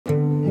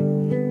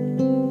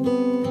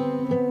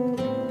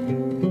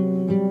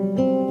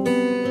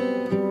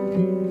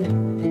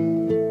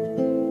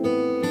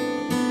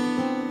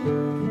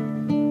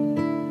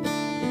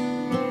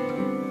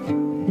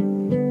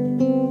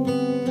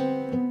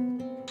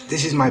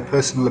This is my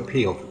personal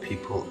appeal for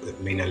people that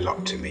mean a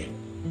lot to me.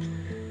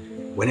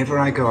 Whenever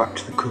I go up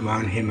to the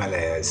Kumaon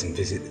Himalayas and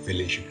visit the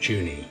village of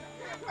Juni,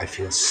 I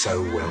feel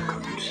so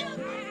welcomed.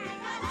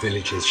 The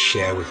villagers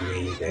share with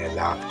me their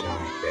laughter,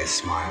 their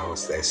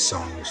smiles, their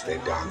songs, their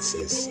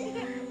dances,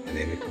 and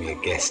they make me a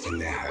guest in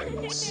their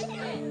homes.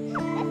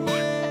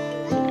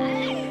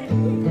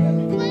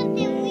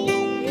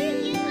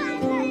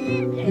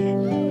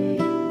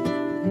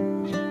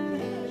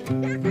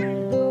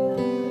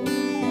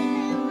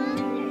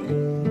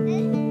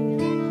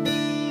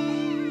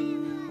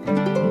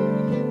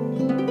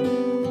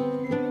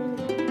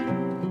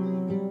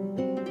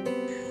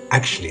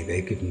 Actually,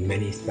 they've given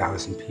many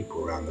thousand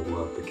people around the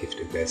world the gift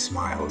of their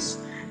smiles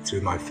through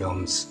my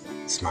films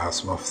Smiles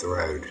from Off the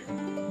Road.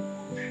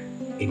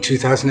 In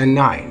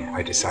 2009,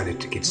 I decided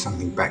to give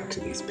something back to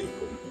these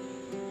people,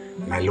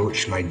 and I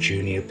launched my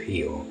Juni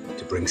Appeal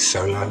to bring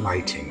solar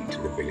lighting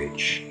to the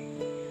village.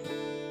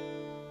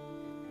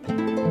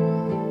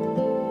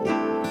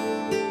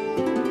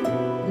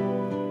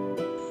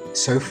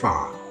 So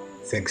far,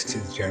 thanks to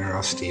the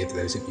generosity of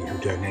those of you who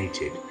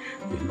donated,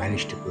 we've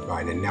managed to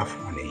provide enough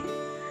money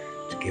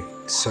to give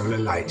solar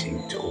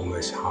lighting to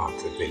almost half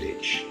the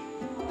village.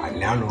 I'm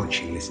now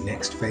launching this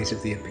next phase of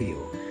the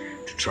appeal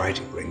to try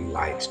to bring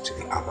light to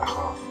the other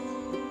half.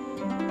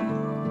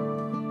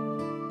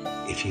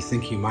 If you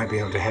think you might be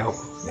able to help,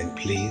 then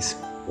please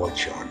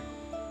watch on.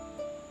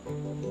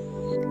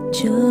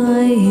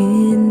 Joy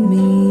in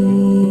me,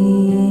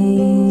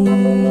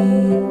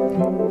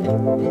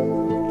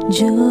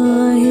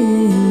 joy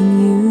in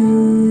you,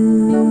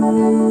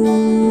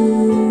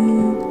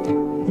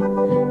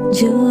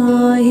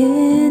 joy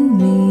in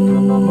me,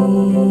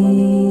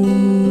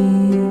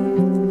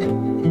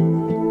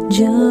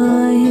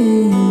 joy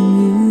in you,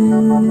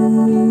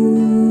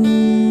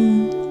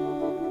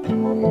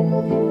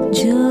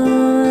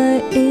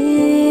 joy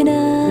in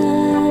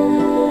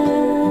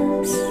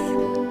us,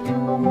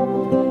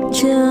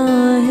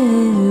 joy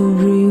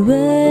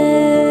everywhere,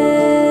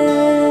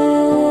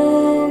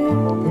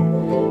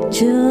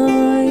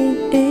 joy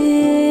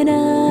in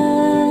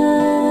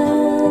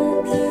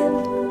us,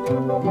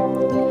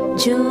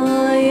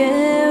 joy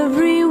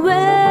everywhere.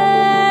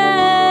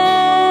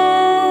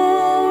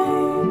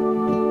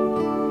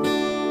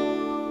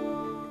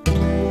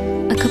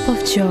 A cup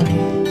of joy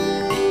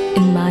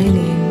in my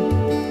name,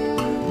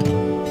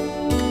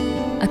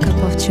 a cup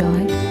of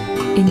joy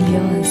in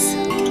yours,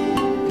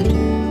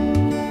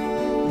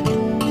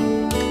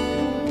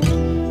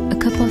 a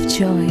cup of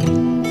joy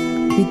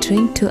we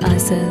drink to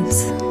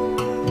ourselves,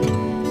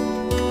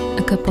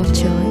 a cup of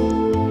joy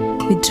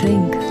we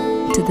drink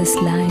to this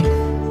life,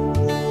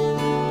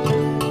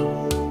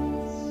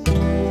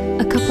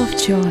 a cup of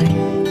joy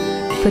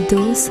for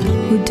those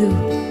who do,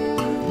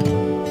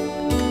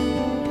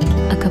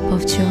 a cup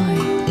of joy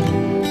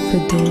for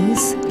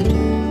those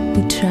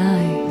who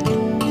try,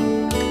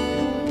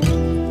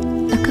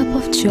 a cup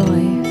of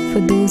joy for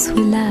those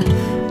who laugh,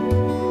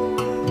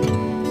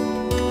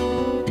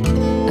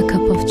 a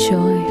cup of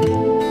joy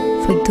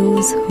for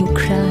those who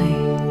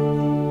cry.